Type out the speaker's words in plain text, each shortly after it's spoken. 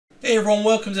Hey everyone,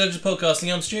 welcome to Legends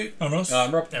Podcasting. I'm Stuart. I'm Ross.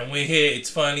 I'm Rob. And we're here. It's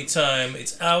finally time.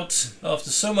 It's out. After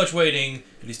so much waiting,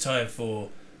 it is time for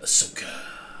Ahsoka.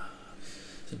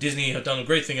 So Disney have done a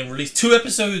great thing and released 2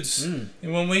 episodes in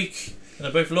 1 week. And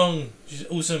they're both long, which is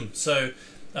awesome. So,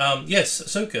 yes,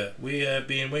 Ahsoka. We have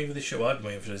been waiting for this show. I've been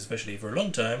waiting for this especially for a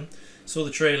long time. Saw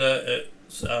the trailer at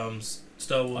Star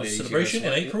Wars Celebration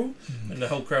in April. And the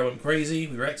whole crowd went crazy.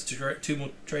 We reacted to 2 more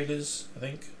trailers, I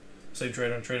think. Same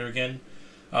trailer and trailer again.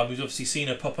 We've obviously seen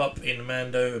her pop up in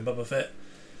Mando and Boba Fett,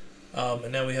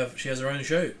 and now she has her own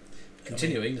show,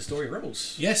 Continuing the story of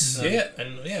Rebels. Yes,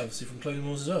 and obviously from Clone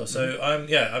Wars as well. So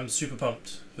I'm super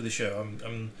pumped for this show.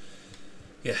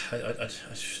 I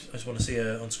just want to see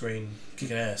her on screen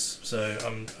kicking ass. So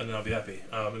and then I'll be happy.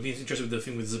 I'd be interested with the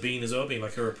thing with Sabine as well, being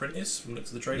like her apprentice from the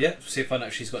looks of the trailer. Yeah, see if I know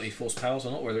if she's got any force powers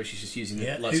or not, whether she's just using the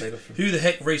lightsaber. Who the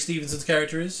heck Ray Stevenson's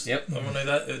character is? Yep, I want to know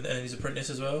that, and his apprentice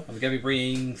as well. I'm going to be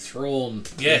bringing Thrawn.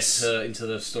 Yes, into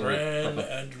the story. Grand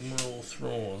Admiral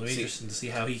Thrawn. It'll be interesting to see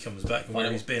how he comes back and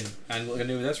where he's been. And what they're going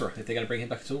to do with Ezra, if they're going to bring him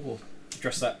back at all, or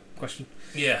address that question.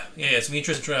 Yeah, it's going to be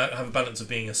interesting to try to have a balance of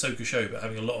being a Ahsoka show, but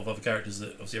having a lot of other characters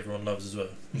that obviously everyone loves as well.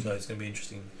 So it's going to be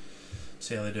interesting to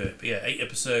see how they do it. But yeah, 8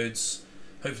 episodes.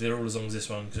 Hopefully they're all as long as this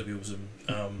one, because it'll be awesome.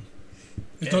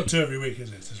 It's not 2 every week,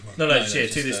 is it? As well? No, 2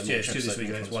 this week,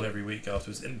 and it's 1 well. every week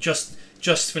afterwards. And just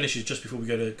finishes just before we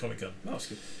go to Comic Con. Oh, that's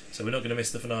good. So we're not going to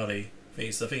miss the finale. I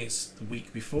think it's the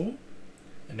week before.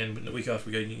 And then the week after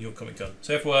we go to New York Comic Con.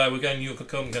 So FYI, we're going to New York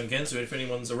Comic Con again, so if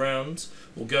anyone's around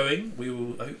or going, we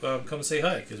will come and say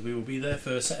hi, because we will be there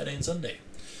for Saturday and Sunday.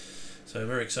 So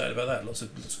very excited about that. Lots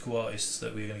of cool artists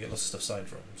that we're going to get lots of stuff signed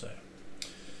from. So,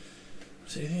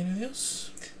 anything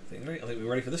else? I think we're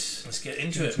ready for this. Let's get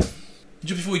into it.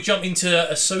 Just before we jump into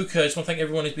Ahsoka, I just want to thank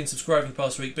everyone who's been subscribing the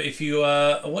past week. But if you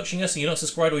are watching us and you're not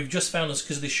subscribed, or you've just found us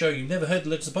because of this show, you've never heard the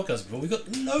Legends of Podcast before, we've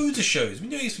got loads of shows. We've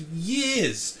been doing this for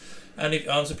years. And if,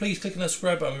 so please click on that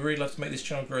subscribe button. We really love to make this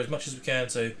channel grow as much as we can.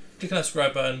 So click on that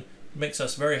subscribe button. It makes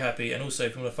us very happy. And also,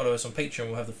 if you want to follow us on Patreon,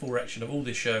 we'll have the full reaction of all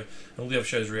this show and all the other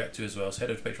shows we react to as well. So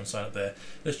head over to Patreon, sign up there.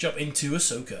 Let's jump into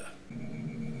Ahsoka.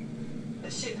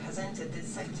 The ship has entered this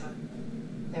sector.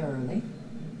 They're early.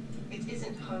 It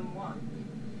isn't home 1.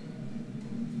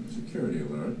 Security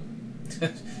alert.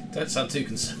 Don't sound too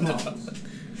concerned about that.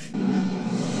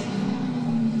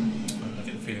 I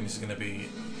get the feeling this is going to be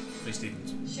Ray Stevens.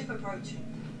 Ship approaching.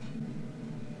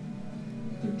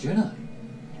 They're Jedi.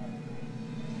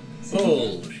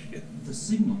 Oh, shit. The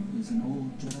signal is an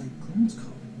old Jedi clearance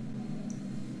code.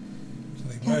 So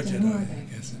they were Captain Jedi, Norvig. I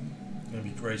guess.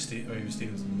 Maybe Ray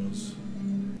Stevenson was.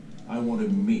 I want to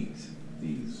meet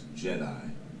these Jedi.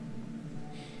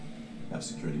 Have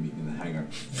security meet in the hangar.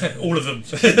 All of them.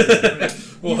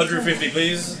 All 150,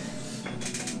 please.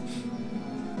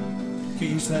 Get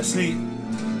used to that seat.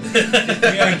 We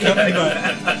ain't coming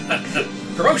back.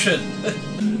 Promotion!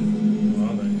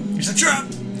 It's a trap!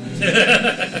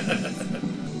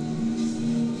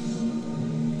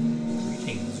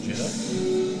 King's Jedi.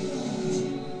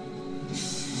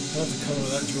 I love the colour of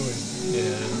that drawing.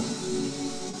 Yeah.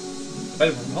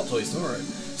 Available from Hot Toys tomorrow.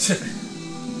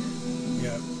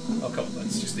 Yeah. Oh, come on,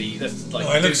 that's just that's like...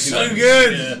 Oh, it looks so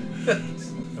good! Yeah.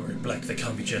 They're wearing black, they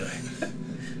can't be Jedi.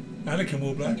 Anakin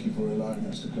wore black. Thank you for allowing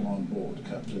us to come on board,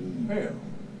 Captain. Hale.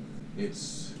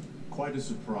 It's quite a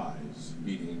surprise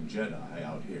meeting Jedi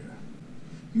out here.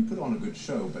 You put on a good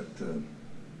show, but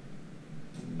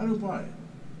I don't buy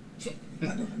it. I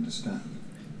don't understand.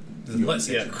 Let's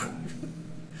see it.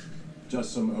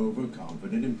 Just some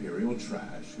overconfident Imperial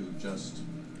trash who just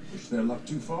push their luck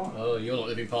too far. Oh, you're not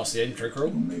living past the intro crawl.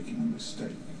 You're making a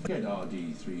mistake. Get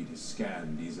RD3 to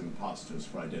scan these imposters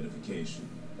for identification.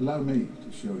 Allow me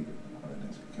to show you our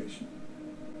identification.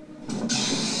 Oh,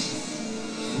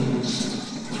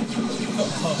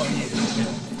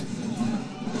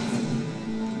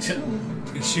 yeah.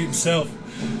 He can shoot himself.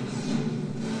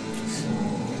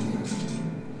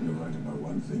 You're right about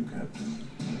one thing, Captain.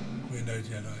 We're no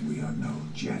Jedi. We are no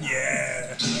Jedi.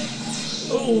 Yeah!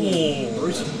 Oh!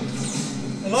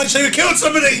 A lightsaber killed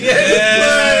somebody!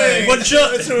 Yeah! One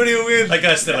shot! That's already a win. That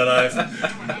guy's still alive.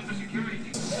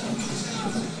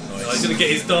 He's going to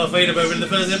get his Darth Vader moment in the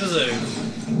first episode.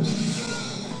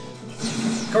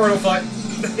 Corridor fight.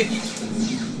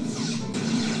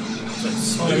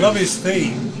 I love his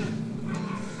theme.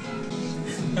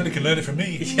 Anakin learned it from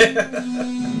me. Yeah.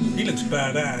 He looks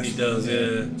badass. He does,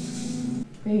 yeah.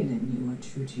 Balin, you are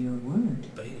true to your word.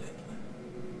 Balin.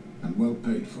 And well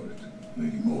paid for it,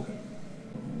 Lady Morgan.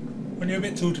 When you're a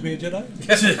bit tall to be a Jedi?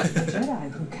 The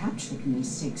Jedi who captured me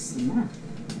seeks the map.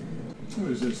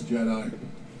 Who is this Jedi?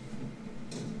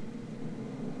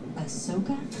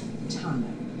 Ahsoka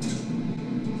Tano.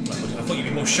 Like, what thought you'd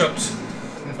be more shocked.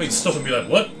 I thought you'd stop and be like,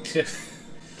 what?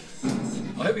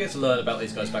 I hope we get to learn about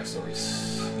these guys'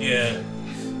 backstories. Yeah.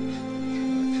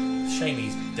 Shame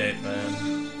he's dead,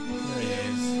 man. There he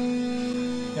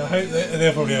is. Yeah, I hope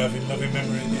they'll probably have in loving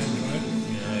memory at the end, right?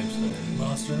 Yeah, I hope so.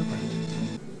 Master and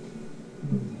apprentice.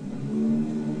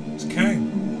 It's Kang.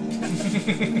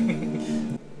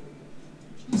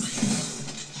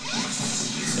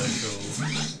 So cool.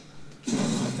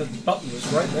 The button was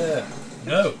right there.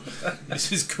 No,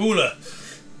 this is cooler.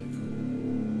 Is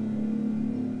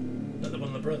that one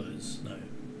of the brothers? No.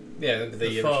 Yeah,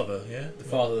 The father, yeah? The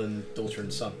father and daughter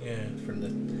and son. Yeah. From the.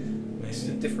 This is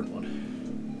a different one.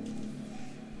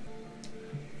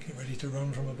 Get ready to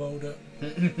run from a boulder.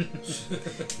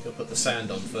 You'll put the sand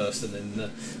on first and then.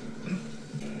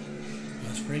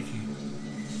 That's freaky.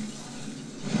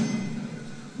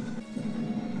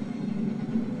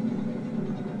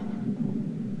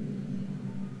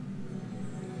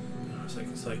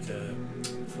 It's like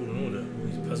Fallen Order, all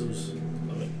these puzzles.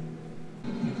 Love it.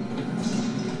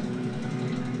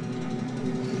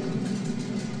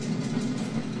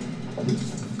 What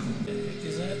the heck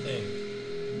is that thing?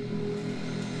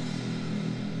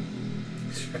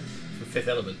 From Fifth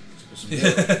Element. It's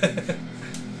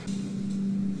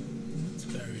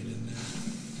buried in there.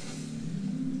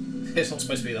 It's not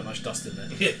supposed to be that much dust in there.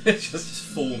 Yeah, it's just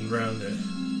formed around it.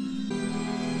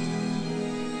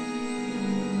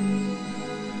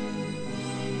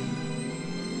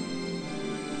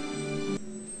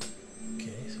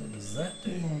 Okay, so what does that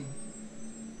do? Yay.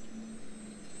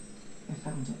 I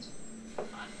found it.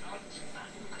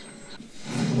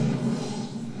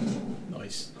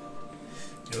 Nice.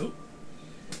 Oh.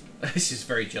 This is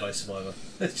very Jedi Survivor.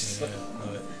 It's just Yeah,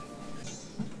 love it.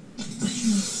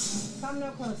 Come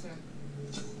no closer.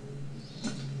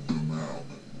 Now,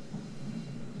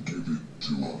 give it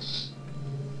to us.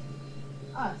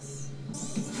 Us.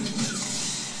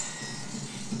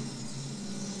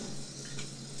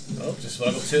 oh, just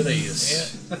survival 2 of these. Yeah.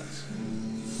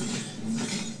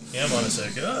 Yeah, I'm on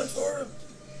Ahsoka. Oh, it's for him.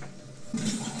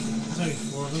 There's only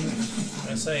 4 of them.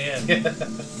 I say yeah.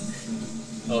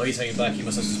 Oh, he's hanging back. He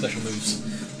must have some special moves.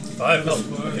 5 Oh,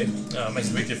 oh, okay. oh, it makes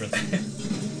a big difference.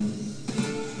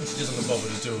 She doesn't bother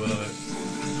to do it,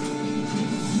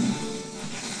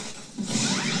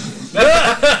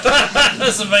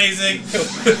 That's amazing.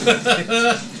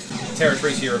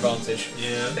 Territory to your advantage.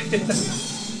 Yeah.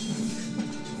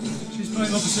 She's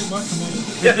playing opposite my command.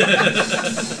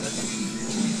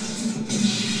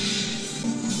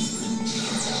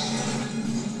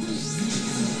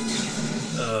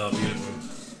 Oh, beautiful.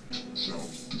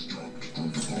 Self-destruct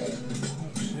protocol.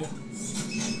 Oh shit.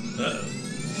 Uh-oh.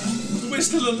 We're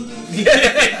still alive.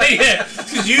 Yeah.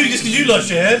 Just because you lost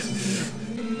your head.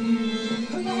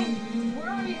 Where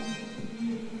are you?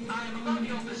 I'm above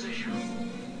your position.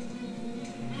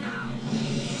 Now.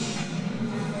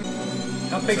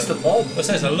 How big's the bomb? What's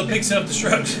that? A big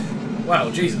self-destruct. Wow,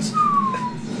 Jesus.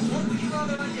 What would you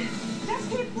rather I did? Just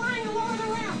keep flying and lower the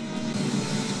ramp.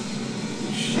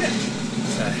 Shit.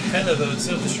 It's a hell of a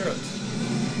self-destruct.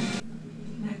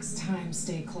 Next time,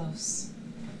 stay close.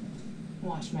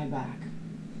 Watch my back.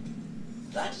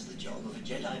 That is the job of a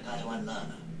Jedi Padawan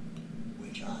learner,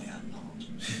 which I am not.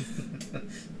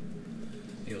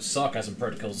 Your sarcasm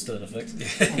protocol's still in effect.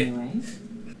 Anyway,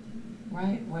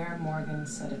 right where Morgan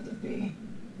said it would be.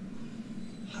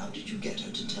 How did you get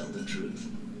her to tell the truth?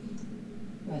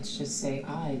 Let's just say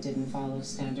I didn't follow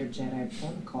standard Jedi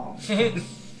protocol.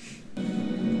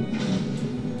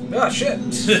 Ah, shit!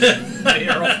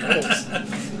 You're off course.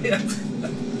 Yeah.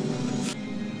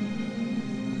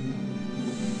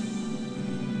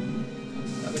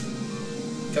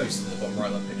 Ghost in the bottom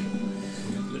right of that picture.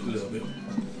 A little bit.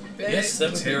 Yes,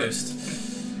 that was Here. Ghost.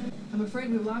 I'm afraid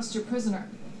we've lost your prisoner.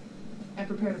 I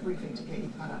prepared a briefing to get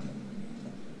you caught up.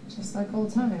 Just like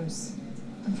old times,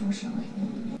 unfortunately.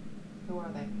 Who are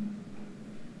they?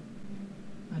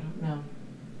 I don't know.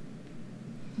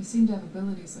 They seem to have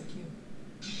abilities like you.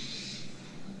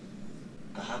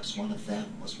 Perhaps one of them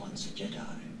was once a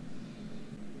Jedi.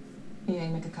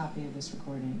 Yang, make a copy of this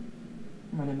recording.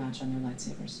 Run a match on their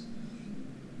lightsabers.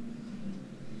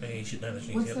 Hey, you should know that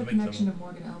you What's have the to make connection them. to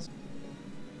Morgan Elsbeth?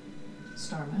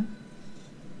 Star map?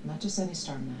 Not just any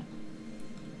star map.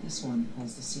 This one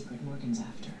has the secret Morgan's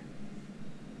after.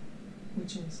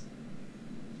 Which is?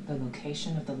 The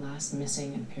location of the last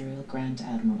missing Imperial Grand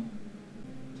Admiral.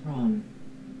 Thrawn.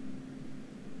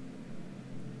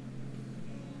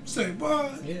 Say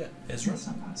what? Yeah. Ezra? That's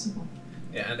not possible.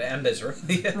 Yeah, and Ezra.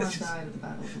 Yeah, Thrawn it's just- died at the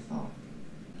Battle of the Fall.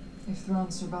 If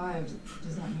Thrawn survived,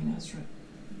 does that mean Ezra?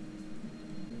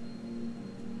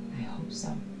 I hope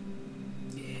so.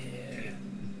 Yeah.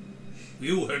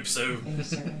 We all hope so.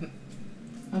 Yes, sir.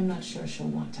 I'm not sure she'll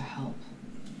want to help.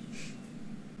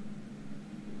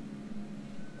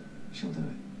 She'll do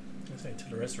it. I think tell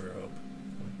her Ezra, I hope.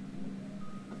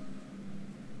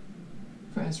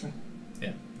 For Ezra.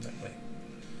 Yeah. Exactly.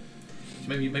 So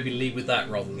maybe lead with that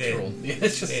rather than Thrawn. Yeah,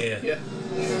 it's just, yeah.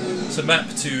 It's a map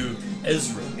to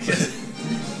Ezra.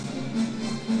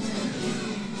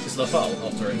 It's Lothal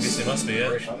after it. Yes, it must be,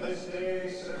 yeah. On this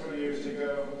day, several years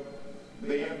ago,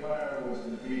 the Empire was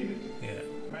defeated. Yeah.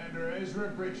 Commander Ezra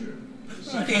Bridger,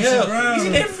 Fucking hell, he's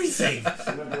in everything!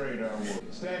 liberate our world,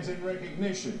 stands in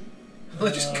recognition.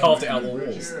 They just carved it out on the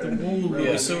walls. The wall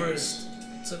yeah. we saw as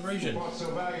celebration. Fought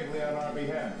so valiantly on our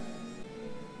behalf.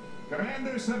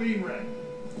 Commander Sabine Wren.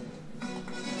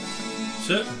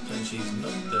 Sure. And she's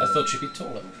not I thought she'd be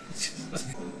taller.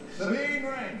 Sabine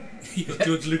Wren. You got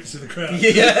George Lucas in the crowd.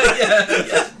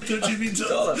 yeah. Don't you mean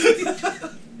taller? Or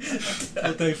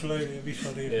Dave Filoni, it'd be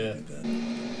funny if Yeah. he did that.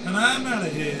 And I'm out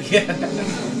of here. Yeah.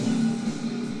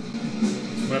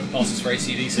 Whoever passes for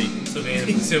AC/DC.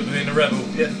 still being a rebel.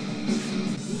 Yeah.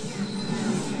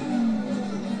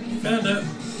 Found out.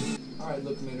 Alright,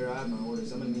 look, Commander, I have my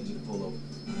orders. I'm gonna need you to pull over.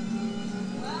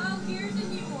 Well, here's a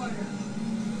new order.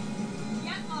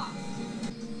 Get off.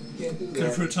 Can't do Go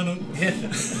that. for a tunnel.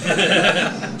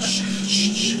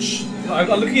 I'm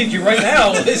looking at you right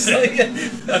now. It's like,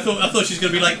 I thought she was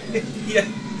going to be like, yeah.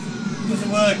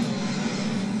 doesn't work.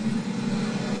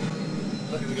 I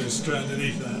think we're going straight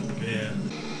underneath that. Yeah.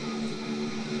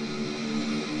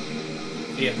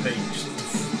 EMP.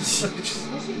 Just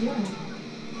What's she doing?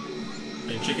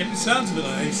 And chicken? It sounds a bit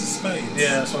like Ace of Spades.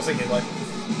 yeah, that's what I was thinking. Like,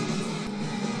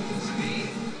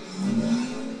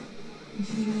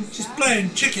 She's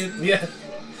playing chicken. yeah.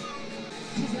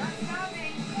 She's not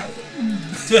stopping.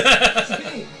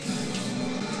 Hey.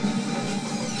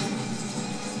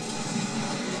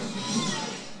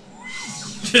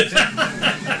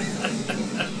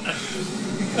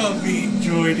 You can't beat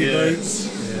droid emotes.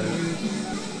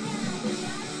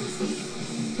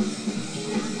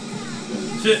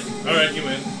 Shit. Alright, you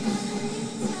win.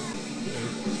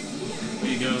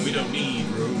 Where you going? We don't need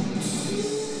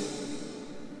roads.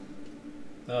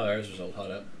 Oh, there's his old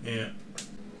hideout. Yeah.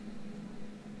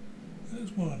 That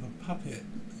was more of a puppet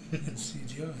than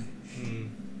CGI. Hmm.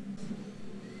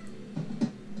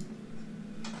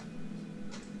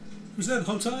 Was that the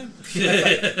whole time?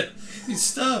 He's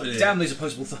starving. Damn these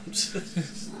opposable thumbs.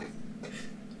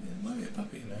 It might be a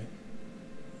puppy, you know.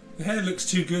 The hair looks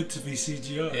too good to be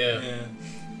CGI. Yeah.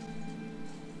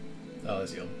 Oh,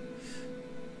 there's the arm.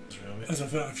 As I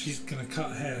felt if she's going to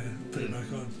cut hair and put it back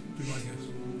on, be my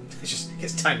guess. It just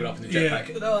gets tangled up in the Yeah.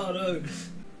 jetpack. Oh no.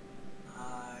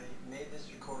 I made this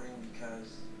recording because,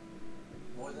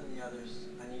 more than the others,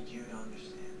 I need you to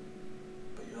understand.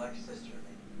 But you're like a sister to me.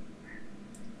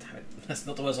 Damn it. That's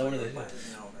not the words I wanted to The hear. fight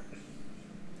isn't over.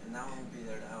 And now I'll be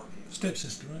there to help you.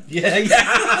 Stepsister, right? Yeah,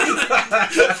 yeah.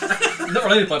 Not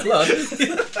related by blood. And of course,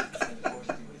 be with you.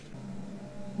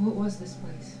 What was this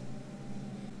place?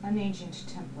 An ancient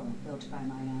temple built by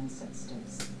my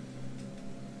ancestors.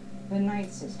 The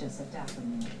Night Sisters of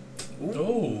Dathomir.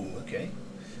 Oh. Okay.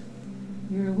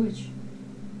 You're a witch.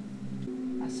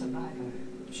 A survivor.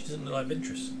 She doesn't look like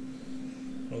Ventress.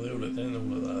 Well, they all look like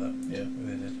that. Yeah.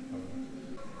 They did.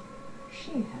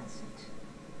 She has it.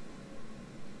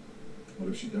 What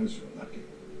if she does feel lucky?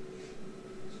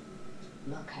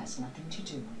 Luck has nothing to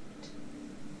do with it.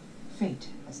 Fate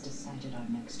has decided our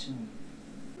next move.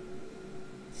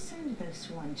 Send this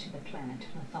one to the planet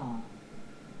Lothal.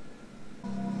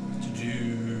 To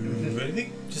do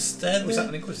anything? Just stand Was there? that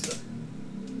an Inquisitor?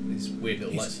 These weird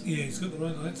little lights. Yeah, he's got the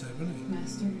right lightsaber, hasn't he?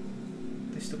 Master.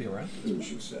 They still be around? That's what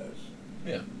she says.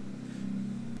 Yeah.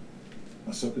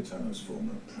 Ahsoka 1's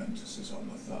former apprentice is on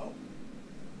Lothal.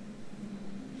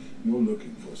 You're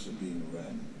looking for Sabine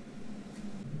Wren.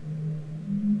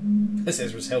 There's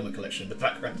Ezra's helmet collection in the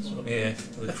background as well. Yeah,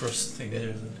 the cross thing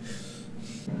there.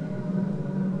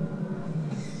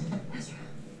 Ezra.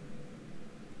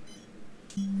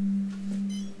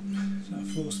 Is that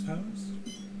force powers?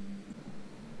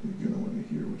 You're gonna want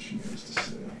to hear what she has to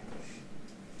say.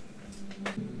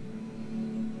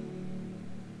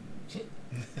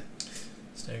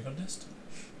 Staring contest?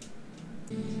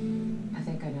 I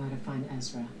think I know how to find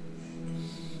Ezra.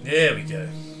 There we go.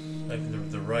 Making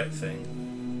the right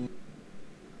thing.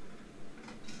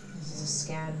 This is a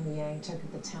scan Hu Yang took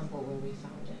at the temple where we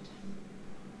found it.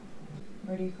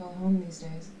 Where do you call home these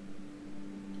days?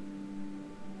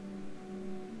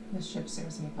 The ship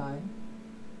serves me fine.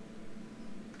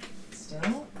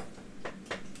 Still?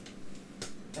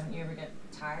 Don't you ever get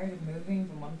tired of moving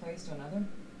from one place to another?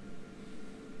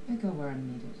 I go where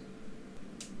I'm needed.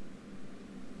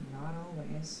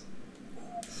 always.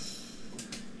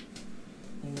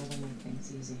 You never make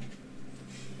things easy.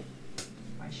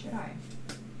 Why should I?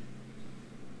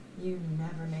 You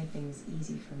never made things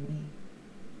easy for me,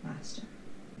 Master.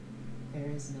 There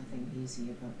is nothing easy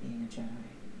about being a Jedi.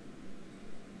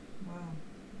 Well,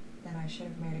 then I should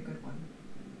have made a good one.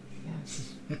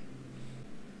 Yes.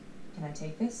 Can I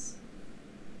take this?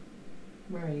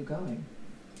 Where are you going?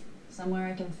 Somewhere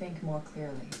I can think more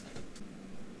clearly.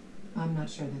 I'm not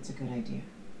sure that's a good idea.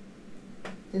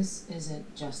 This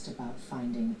isn't just about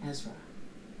finding Ezra.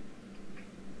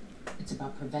 It's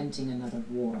about preventing another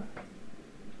war.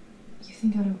 You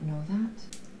think I don't know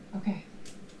that? Okay.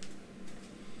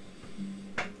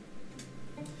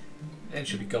 And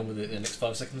she'll be gone with it in the next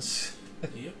 5 seconds.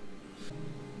 Yep.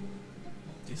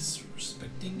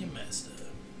 Disrespecting your master.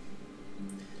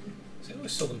 So I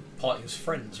always saw them parting as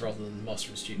friends rather than master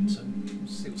and student. So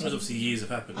There's obviously years have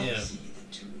happened. I Yeah. see the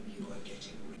two of you are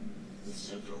getting with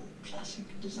several classic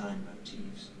design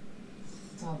motifs.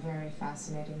 It's all very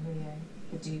fascinating, Huye.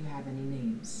 But do you have any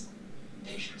names?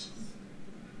 Patience.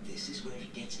 This is where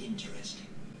it gets interesting.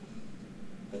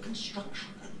 The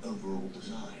construction and overall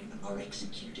design are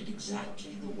executed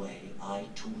exactly the way I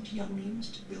taught younglings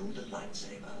to build a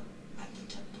lightsaber at the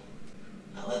temple.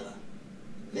 However,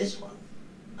 this one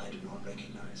I do not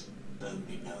recognize. I've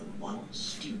only known one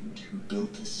student who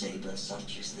built a saber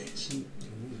such as this.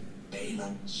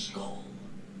 Balan Skoll.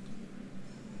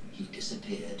 He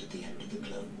disappeared at the end of the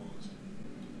Clone Wars.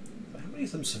 how many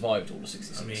of them survived all the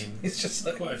 66? I mean, it's just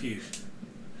like quite a few.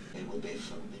 They will be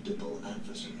formidable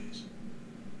adversaries.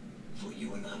 For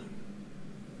you alone.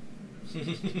 They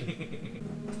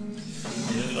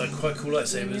look like quite cool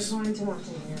lightsabers.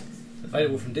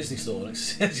 available from Disney Store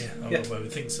next. Yeah, I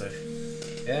would think so.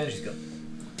 Yeah, she's got.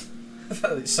 The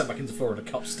fact that it's sent back into Florida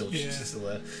Cup still, she's still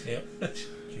there. Yep.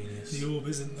 Genius. The orb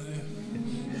isn't there.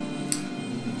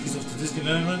 She's off to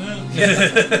Disneyland right now.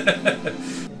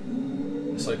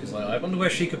 Ahsoka's like, I wonder where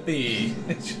she could be.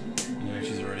 Yeah,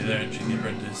 she's already there, and she's the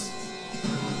Apprentice.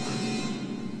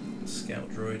 Scout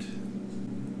droid.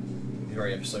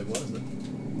 Very episode 1, isn't it?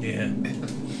 Yeah.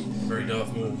 Very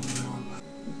Darth Maul.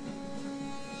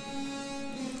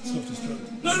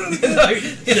 Self-destruct. No!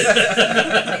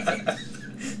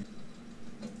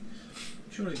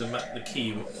 Surely the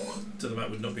key to the map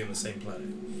would not be on the same planet.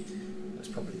 That's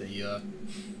probably the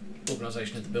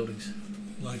organisation of the buildings.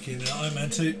 Like in Iron Man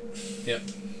 2. Yep.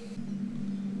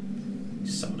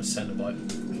 Someone a Cenobite.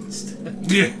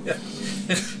 Yeah.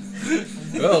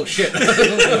 Oh shit.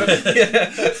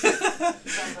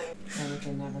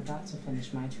 Anakin never got to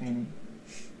finish my training.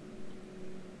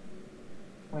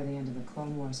 By the end of the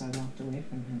Clone Wars, I walked away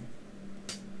from him.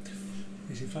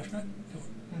 Is he flashback?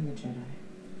 And the Jedi.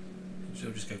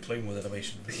 She'll just go Clone Wars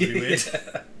animation. It's really weird.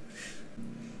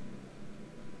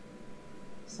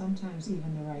 Sometimes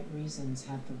even the right reasons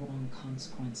have the wrong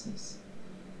consequences.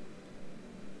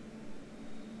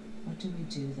 What do we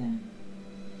do then?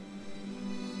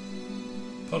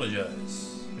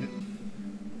 Apologise. I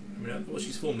mean, what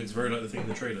she's formed looks very like the thing in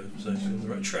the trailer, so she's on the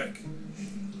right track.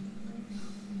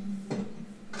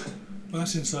 Well,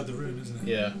 that's inside the room, isn't it?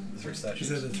 Yeah, the 3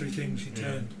 statues. Is there the 3 things she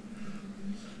turned?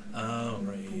 Oh,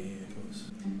 right, yeah, of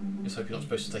course. Just hope you're not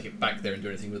supposed to take it back there and do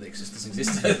anything with it, because it doesn't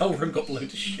exist. The whole room got blown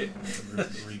to shit.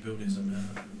 Rebuild it somehow.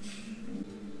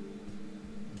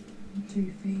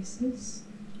 3 faces.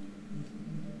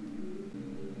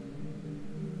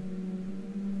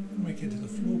 Make it into the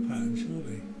floor pattern,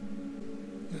 surely.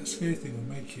 That sphere thing will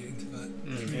make it into that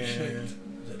tree shape. Yeah.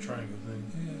 That triangle thing.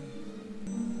 Yeah.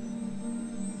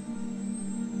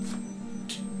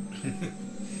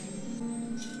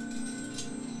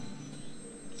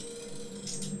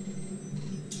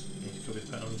 Need to copy the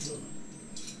pattern on the floor.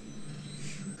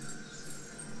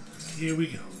 Here we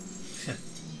go.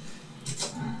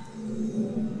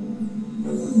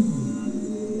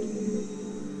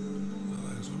 Oh,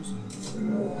 that was awesome.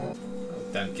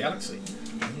 Damn galaxy.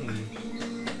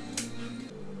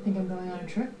 Think I'm going on a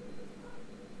trip?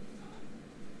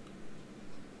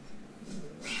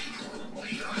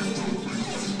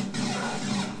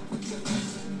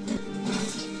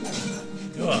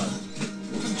 Go on.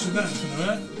 So that's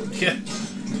alright. Yeah.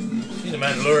 Need a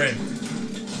Mandalorian.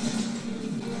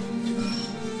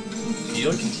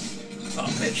 Yoink. Oh,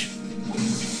 bitch.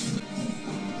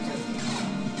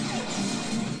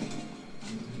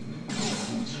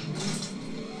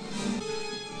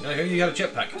 Now here you got a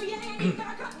jetpack.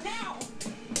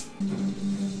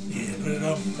 Yeah, put it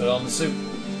on. Put on the suit.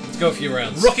 Let's go a few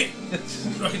rounds. Rocket!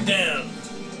 Rocket down!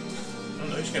 I don't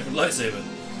know, just go for a lightsaber.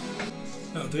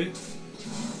 That'll do.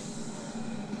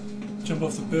 Jump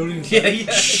off the building. Yeah,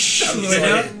 yeah. All the way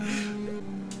down.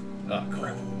 Oh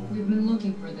crap. We've been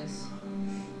looking for this.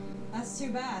 That's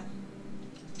too bad.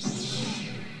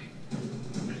 She's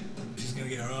gonna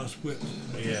get her ass whipped.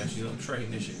 Yeah, she's not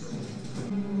trained, is she?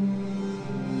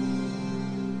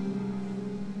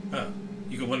 Ah,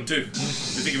 you got one too. You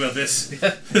think about this.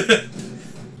 Got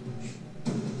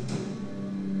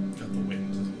the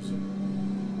wind.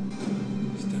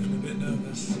 She's definitely a bit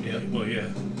nervous. Yeah, well,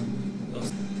 yeah.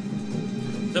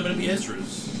 Is that going to be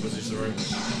Ezra's? Or is this the room?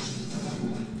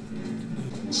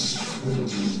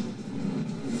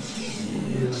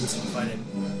 Yeah, let's find him.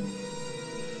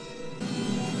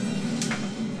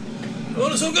 Oh,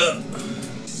 Ahsoka!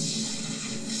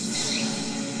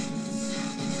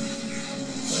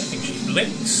 I think she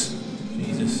blinks.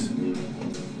 Jesus.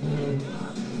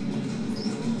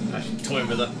 Actually, toying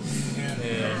with her.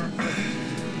 Yeah.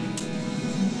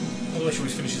 Otherwise, she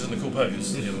always finishes in the cool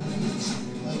pose.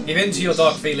 Give in to your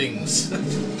dark feelings. I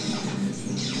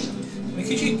mean,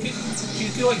 could you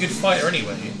feel like a good fighter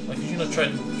anyway? Like, could you not try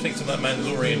and take some of that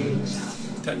Mandalorian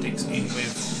tactics in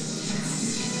with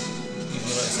using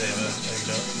a lightsaber? Maybe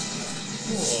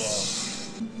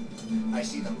not. I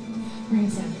see them. Bring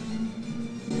us in.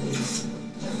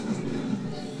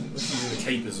 Using the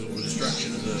cape as sort of a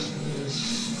distraction as a...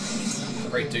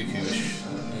 Very Dooku-ish.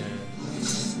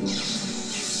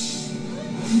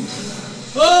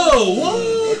 Oh, what?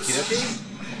 Okey-dokey.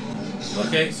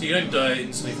 Okay, so you don't die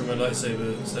instantly from a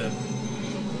lightsaber stab.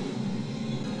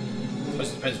 I suppose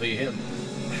it depends where you hit them.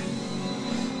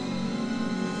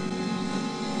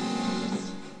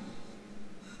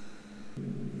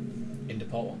 Into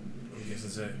part 1. I guess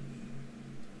that's it.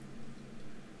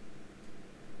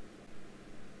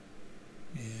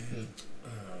 Yeah.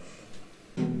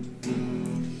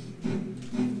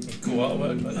 Cool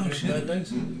artwork, like Oh, the shit. bad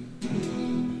days. It's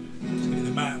gonna be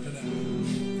the map, isn't it?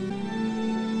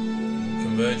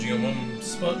 Converging on one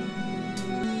spot.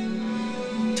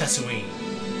 Tatooine.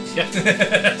 Yeah.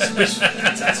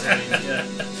 Tatooine, yeah.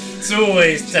 It's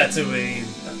always Tatooine.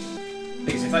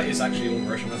 Because if that is actually all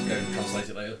Russian, we'll have to go and translate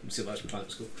it later and see what that's time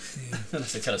at school. Yeah.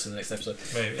 Unless they tell us in the next episode.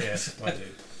 Maybe, yeah, I do.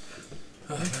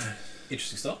 Oh, man.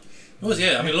 Interesting start. It was,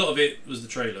 yeah. I mean, a lot of it was the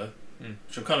trailer, Mm.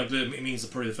 which I'm kind of glad. It means that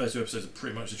probably the first 2 episodes are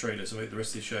pretty much the trailer, so maybe the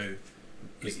rest of the show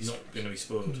is not going to be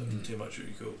spoiled too much, which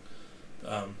would be cool.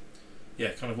 Yeah,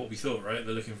 kind of what we thought, right?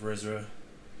 They're looking for Ezra.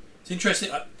 It's interesting.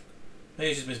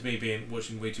 Maybe it's just me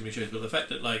watching way too many shows, but the fact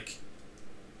that like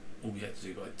all we had to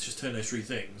do, like, just turn those 3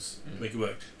 things, make it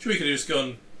work. Sure, we could have just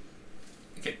gone,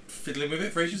 okay, fiddling with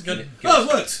it for ages, gone, oh, it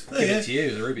worked. There Give you it go. to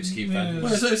you, the Rubik's Cube fan.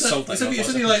 Well, it's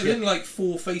only like, Yeah. like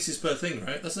 4 faces per thing,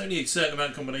 right? That's only a certain amount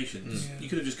of combinations. Yeah. You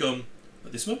could have just gone,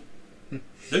 like this one,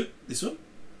 no, this one,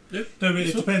 no. No, but this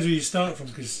it one. depends where you start from,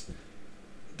 because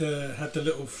had the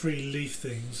little 3 leaf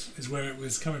things is where it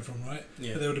was coming from, right?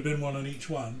 Yeah. But there would have been 1 on each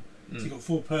one. So you got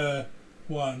 4 per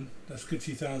one. That's a good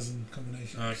few thousand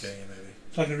combinations. Okay, yeah, maybe.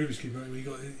 It's like a Rubik's Cube, right? Where you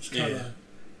got each Yeah. colour.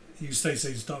 You can say you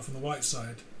start from the white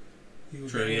side. You would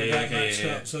True, get all yeah, of yeah, that okay, matched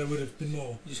yeah, up, so it would have been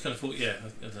more. You just kind of thought, yeah, I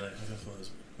don't know. I just thought it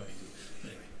was quite easy.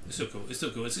 Anyway, it's still cool. It's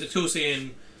still cool. It's cool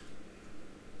seeing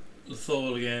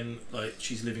Thor again. Like,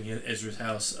 she's living in Ezra's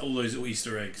house. All those little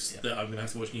Easter eggs that I'm gonna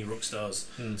have to watch New Rockstars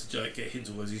to like, get hints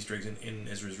of all those Easter eggs in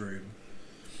Ezra's room.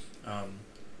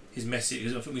 His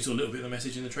message. I think we saw a little bit of the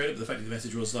message in the trailer, but the fact that the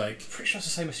message was like, Pretty sure it's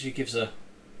the same message he gives her,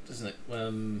 doesn't it?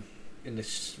 In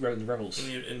this in the Rebels. in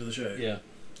the end of the show. Yeah.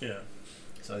 Yeah.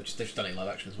 So they've just done it in live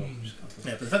action as well. Which is kind of cool.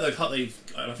 Yeah, but the fact that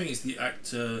they've I think it's the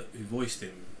actor who voiced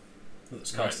him.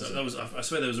 That's Right, cast, so isn't that it? was. I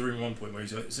swear there was a room at one point where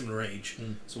he's like similar age,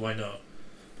 so why not?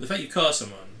 But the fact you cast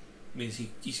someone means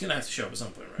he's going to have to show up at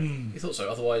some point, right? You thought so.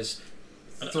 Otherwise,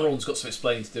 Thrawn's got some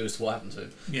explaining to do as to what happened to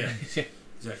him. Yeah,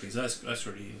 exactly. So that's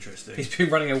really interesting. He's been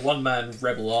running a one-man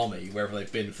rebel army wherever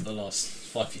they've been for the last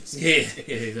 5 years.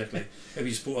 Yeah, exactly. Maybe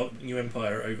you just brought up a new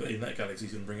empire over in that galaxy,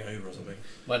 so you can bring it over or something.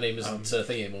 My name isn't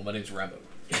Thingy anymore. My name's Rambo.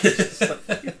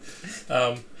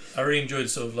 I really enjoyed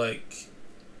sort of like.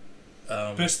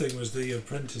 Best thing was the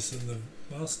Apprentice and the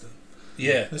Master.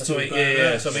 Yeah, Let's that's do what I it mean. Yeah,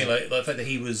 badass. yeah. So I mean, like the fact that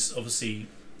he was obviously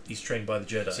he's trained by the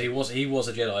Jedi. So he was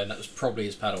a Jedi, and that was probably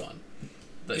his Padawan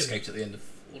that escaped at the end of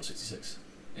Order 66.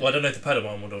 Well, I don't know if the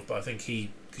Padawan would have, but I think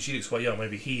because she looks quite young,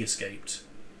 maybe he escaped.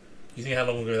 You think how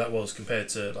long ago that was compared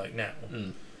to like now?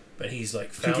 But he's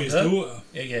like Could found be his her. daughter.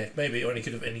 Yeah, maybe, or he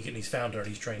could have, and he's found her and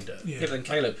he's trained her. Yeah. Yeah, but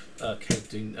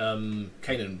then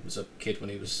Kanan was a kid when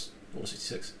he was Order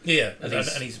 66. Yeah, And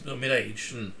and he's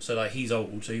mid-age, so like he's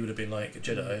old, so he would have been like a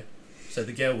Jedi. So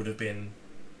the girl would have been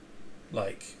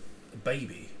like a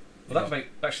baby. Well, that might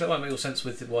make all sense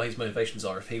with what his motivations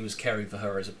are. If he was caring for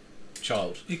her as a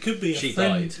child, It could be She a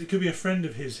friend. died. It could be a friend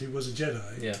of his who was a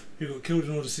Jedi. Yeah. Who got killed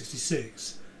in Order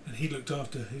 66, and he looked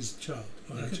after his child.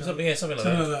 Or her child. Something like Something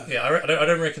that. like that. Yeah, I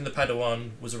don't reckon the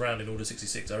Padawan was around in Order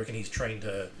 66. I reckon he's trained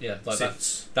her. Yeah, like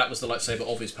since. that was the lightsaber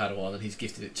of his Padawan, and he's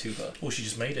gifted it to her. Or she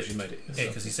just made it. She made it. Yeah,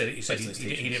 because he said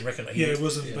he didn't recognise. Yeah, it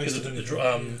wasn't because based on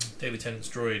the David Tennant's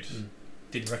droid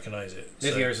didn't recognise it. The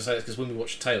other thing I was going to say is because when we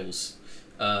watched Tales,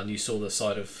 you saw the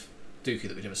side of Dooku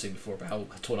that we'd never seen before about how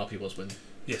torn up he was when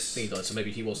he died. So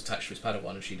maybe he was attached to his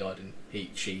Padawan and she died in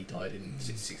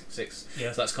 66.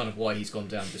 Yeah. So that's kind of why he's gone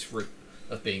down this route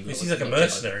of being. He's like a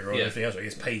mercenary rather than anything else. He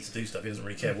gets paid to do stuff. He doesn't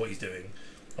really care what he's doing.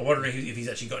 I'm wondering if he's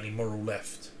actually got any moral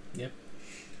left. Yeah.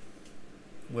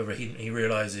 Whether he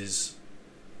realises,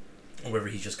 or whether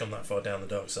he's just gone that far down the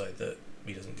dark side that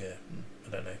he doesn't care. I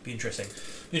don't know. Be interesting.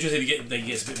 Be interesting if he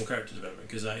gets a bit more character development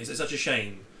because it's such a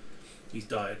shame he's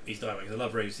died. Because I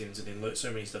love Ray Stevens and in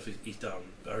so many stuff he's done.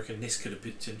 But I reckon this could have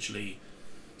potentially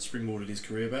springboarded his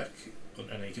career back,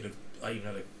 and he could have even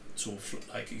had a sort of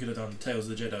like he could have done Tales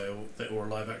of the Jedi or a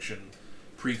live action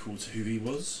prequel to who he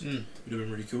was. Would have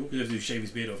been really cool. Because if he shave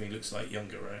his beard off and he looks like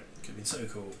younger, right? Could have been so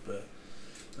cool, but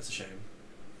that's a shame.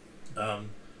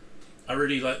 I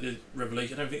really like the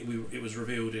revelation. I don't think it was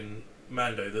revealed in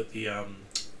Mando that the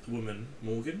woman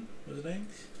Morgan was her name.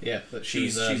 Yeah, but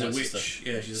she's a Night witch. Sister.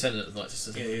 Yeah, she's descendant of the Night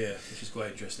Sisters. Yeah, which is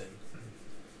quite interesting.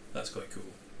 That's quite cool.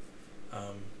 I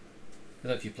don't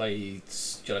know if you played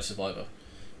Jedi Survivor.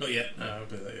 Not yet. No, I haven't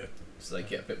played that yet. So they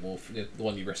get a bit more. The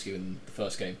one you rescue in the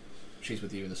first game, she's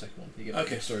with you in the second one. You get a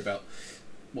bit of a story about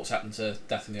what's happened to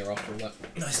Dathomir after all that.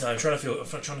 Nice. No, I'm trying to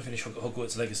finish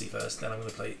Hogwarts Legacy first. Then I'm going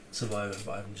to play Survivor.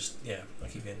 But I'm just I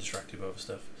keep getting distracted by other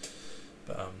stuff.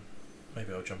 But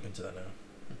maybe I'll jump into that now.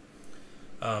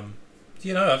 I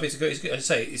think it's good. I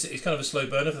say it's kind of a slow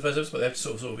burner for the first episode, but they have to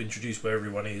sort of introduce where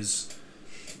everyone is,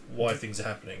 why things are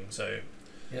happening. So,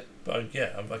 but I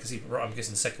can see. I'm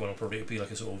guessing the second one will probably be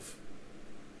like a sort of.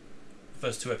 The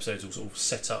first two episodes will sort of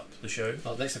set up the show.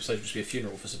 Oh, the next episode will just be a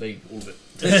funeral for Sabine. All of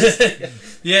it.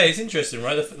 Yeah, it's interesting,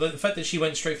 right? The fact that she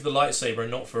went straight for the lightsaber and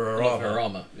not for her armor. For her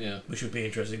armor, yeah. Which would be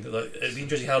interesting. Like, it'd be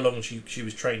interesting how long she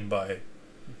was trained by.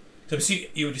 So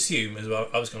you would assume as well.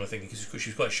 I was kind of thinking because she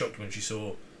was quite shocked when she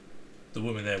saw the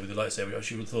woman there with the lightsaber.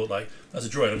 She would have thought like, "That's a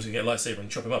droid. I'm just gonna get a lightsaber and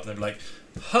chop him up." And they'd be like,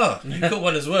 "Huh, you've got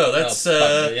one as well. That's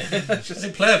I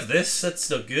didn't plan for this. That's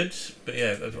not good." But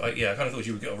I kind of thought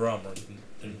she would get her armor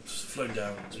and float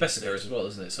down. It's Beskar as well,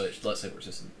 isn't it? So it's lightsaber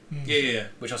resistant. Yeah.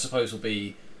 Which I suppose will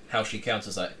be how she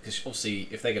counters that because obviously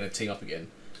if they're going to team up again.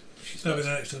 That'll be the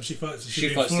next time she fights.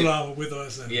 She fights full armor with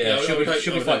lightsaber. Yeah, she'll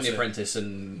be fighting the Apprentice,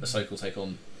 and Ahsoka will take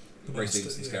on Ray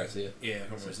Stevenson's character. I can't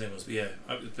remember his name was, but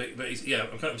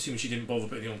I'm kind of assuming she didn't bother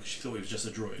putting it on because she thought it was just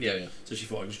a droid. Yeah. So she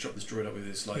thought I just chop this droid up with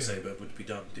this lightsaber, would be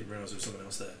done. Didn't realise there was someone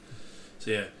else there.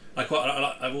 So I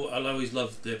always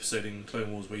loved the episode in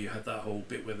Clone Wars where you had that whole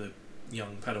bit where the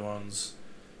young Padawans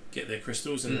get their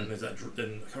crystals, and then there's that.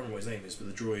 Then I can't remember what his name is, but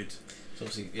the droid. So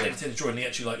obviously, David Tennant's droid, and he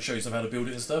actually shows them how to build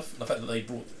it and stuff. And the fact that they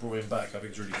brought him back, I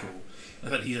think, is really cool. And the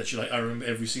fact that he's actually I remember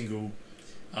every single.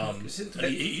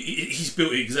 He's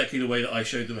built it exactly the way that I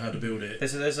showed them how to build it.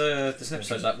 There's an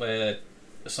episode like where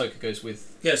Ahsoka goes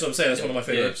with. Yeah, so I'm saying that's one of my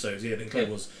favourite episodes. Yeah, in Clone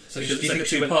Wars. So it's like a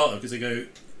two-parter because they go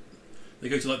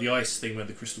to like the ice thing where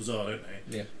the crystals are, don't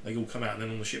they? Yeah. They all come out, and then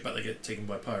on the ship back they get taken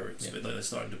by pirates. But they're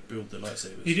starting to build the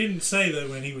lightsabers. He didn't say though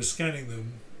when he was scanning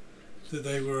them that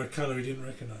they were a colour he didn't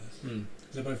recognise.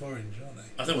 They're both orange, aren't they?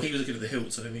 I thought he was looking at the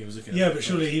hilts. I don't think he was looking. Yeah, but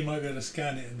surely he might be able to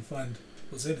scan it and find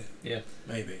what's in it. Yeah,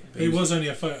 maybe. But it was only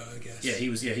a photo, I guess. Yeah, he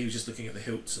was just looking at the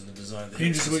hilts and the design. Of the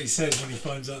interesting what he says when he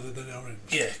finds out that they're orange.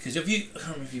 Yeah, because I can't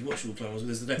remember if you watched all Clone Wars.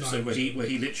 There's an episode where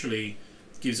he literally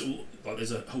gives all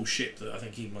there's a whole ship that I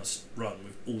think he must run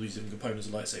with all these different components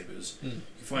of lightsabers. You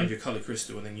find your colour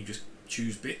crystal and then you just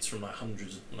choose bits from like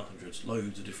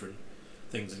loads of different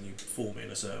things, and you form it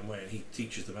in a certain way, and he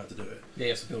teaches them how to do it. Yeah,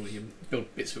 you have to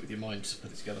build bits of it with your mind to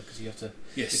put it together because you have to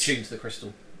attune to the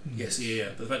crystal. Yes,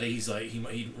 but the fact that he's like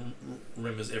he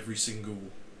remembers every single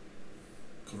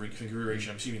configuration.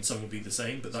 I'm assuming some will be the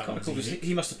same, but that's kind of cool because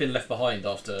he must have been left behind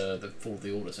after the fall of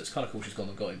the Order, so it's kind of cool she's gone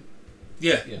and got him.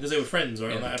 Yeah, because they were friends,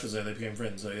 right? On that episode, they became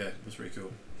friends. So it was pretty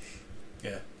cool.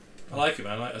 Yeah, I like it,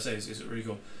 man. Like I say, it's really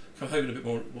cool. I'm hoping a bit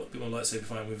more lightsaber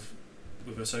fighting with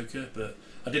Ahsoka, but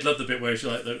I did love the bit where she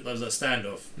there was that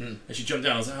standoff, and she jumped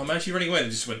down. I was like, "Oh man, she running away!"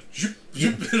 And just went, zoop,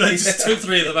 zoop, and they just took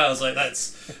three of them out. I was like,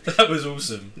 "That was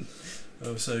awesome."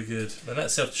 That was so good. And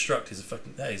that self-destruct is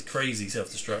that is crazy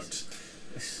self-destruct.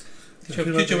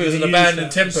 Good job it was an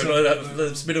abandoned temple in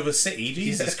the middle of a city.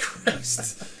 Jesus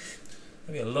Christ.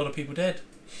 There'll be a lot of people dead.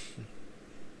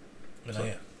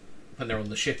 So, when they're on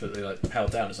the ship, they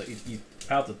powered down. It's like you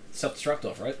powered the self-destruct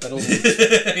off, right? That all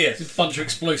a bunch of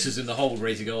explosives in the hold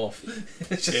ready to go off.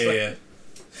 It's just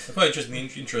quite interesting the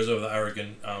intros of that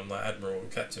arrogant like admiral or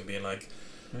captain being like,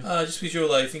 just because you're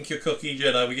like think you're cocky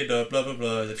Jedi, we get blah blah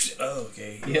blah. Like, oh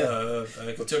okay, yeah, I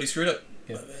got totally screwed up.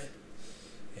 Yeah,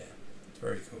 yeah, it's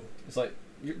very cool. It's like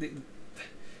the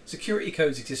security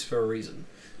codes exist for a reason.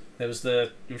 There was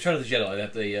the Return of the Jedi. They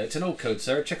had the it's an old code,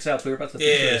 sir. Checks out. We're about to.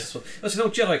 It's an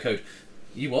old Jedi code.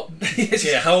 You what?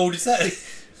 Yeah, how old is that?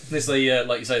 There's the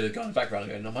like you say, the guy in the background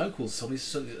going, "No, my uncle's told me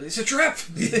it's a trap."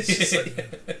 It's just like,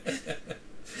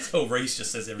 this whole race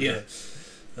just says everything.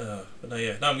 But no,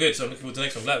 yeah, no, I'm good. So I'm looking forward to the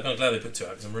next one. I'm glad they put 2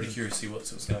 out because I'm really curious to see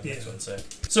what's going to happen next one.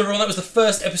 So everyone, that was the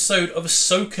first episode of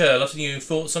Ahsoka. I'd love to hear your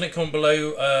thoughts on it. Comment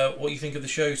below what you think of the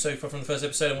show so far from the first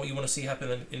episode and what you want to see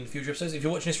happen in future episodes. If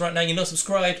you're watching this right now and you're not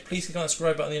subscribed, please click on that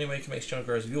subscribe button. The only way you can make this channel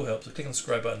grow is with your help. So click on the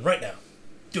subscribe button right now.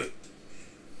 Do it.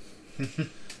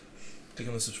 Click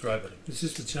on the subscribe button. This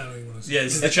is the channel you want to subscribe to. Yeah,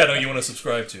 this is the channel you want to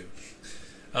subscribe to.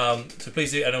 So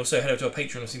please do, and also head over to our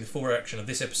Patreon and see the full reaction of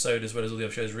this episode as well as all the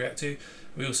other shows we react to.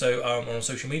 We also are on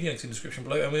social media, links in the description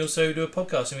below, and we also do a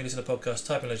podcast. And we listen to podcasts,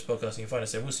 type in Legends Podcast, and you can find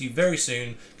us there. We'll see you very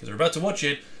soon because we're about to watch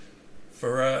it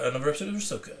for another episode of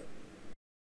Ahsoka.